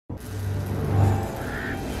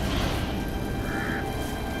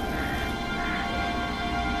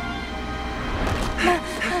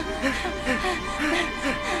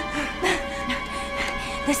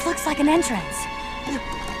This looks like an entrance.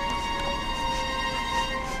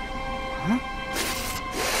 Huh?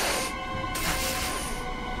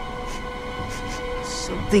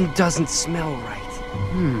 Something doesn't smell right.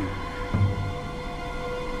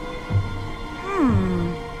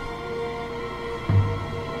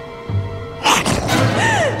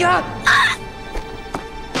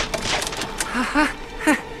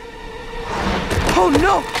 Oh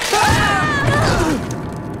no!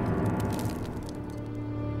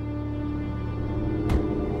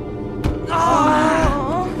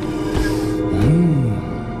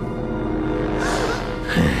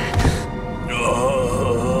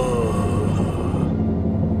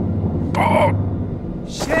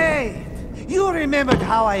 Shade, you remembered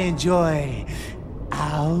how I enjoy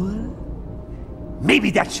owl?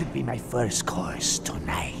 Maybe that should be my first course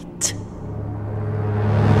tonight.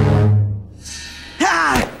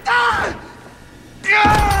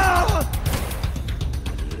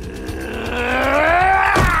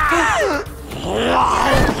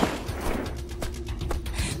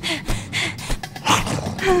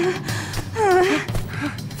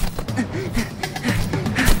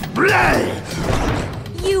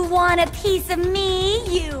 You want a piece of me,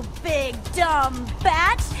 you big dumb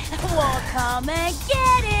bat? Well, come and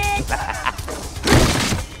get it!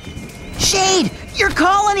 Shade! Your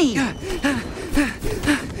colony!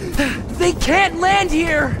 They can't land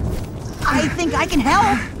here! I think I can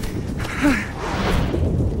help!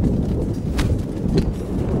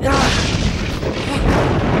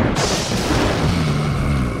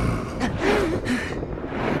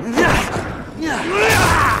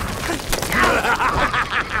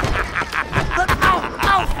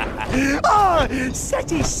 Oh,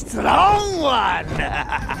 such a strong one!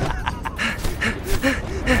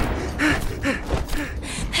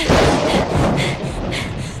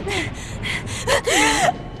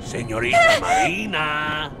 Señorita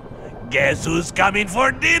Marina, guess who's coming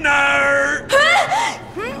for dinner?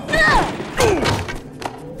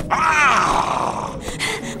 Ah!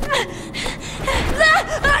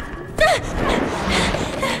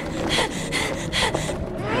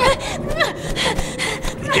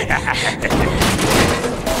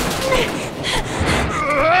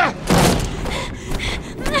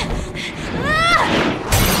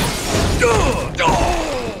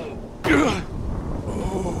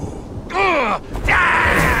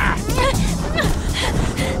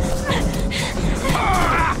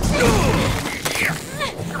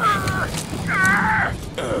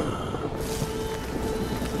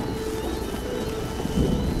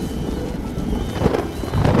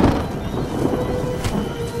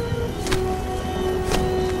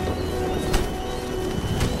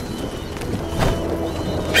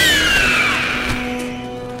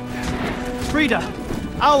 Frida,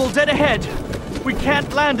 owl dead ahead. We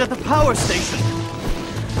can't land at the power station.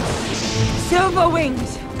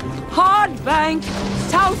 Silverwings, hard bank,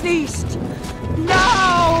 southeast.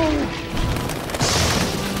 Now!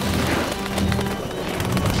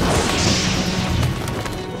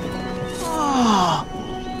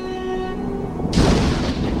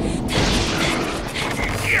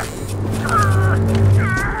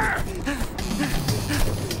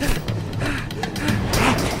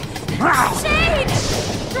 Shade!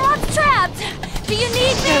 Throbb's trapped! Do you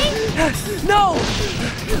need me? No!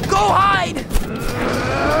 Go hide!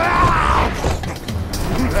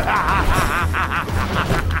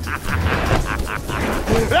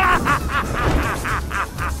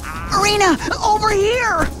 Marina, over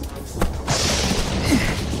here!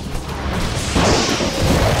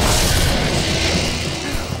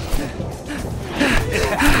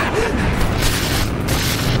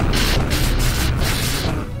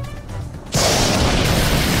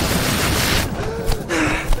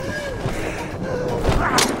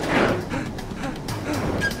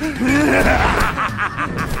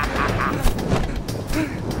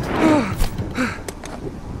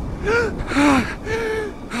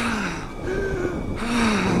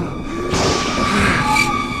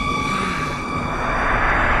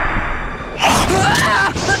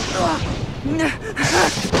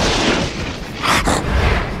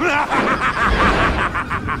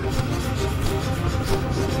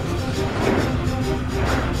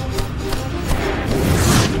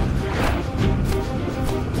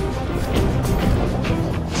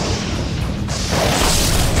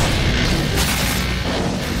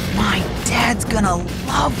 Dad's gonna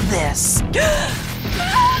love this.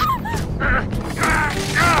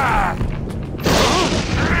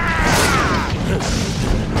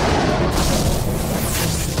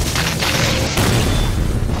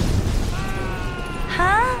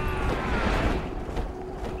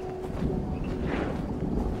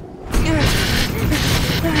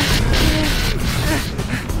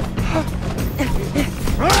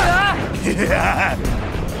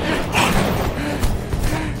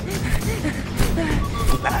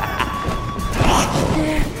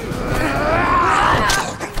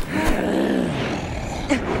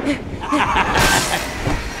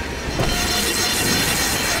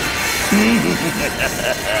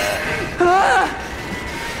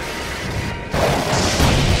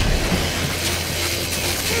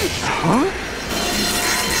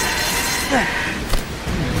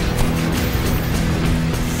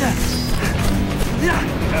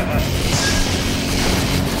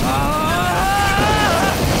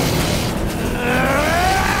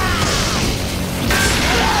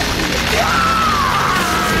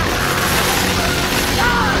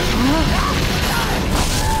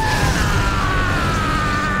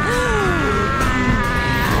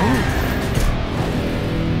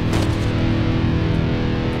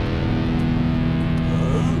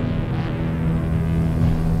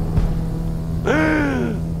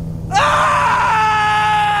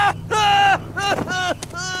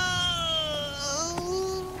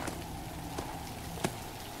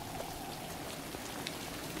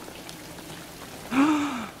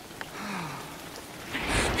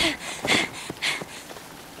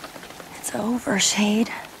 It's over, Shade.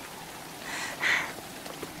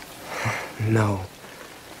 No,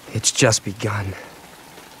 it's just begun.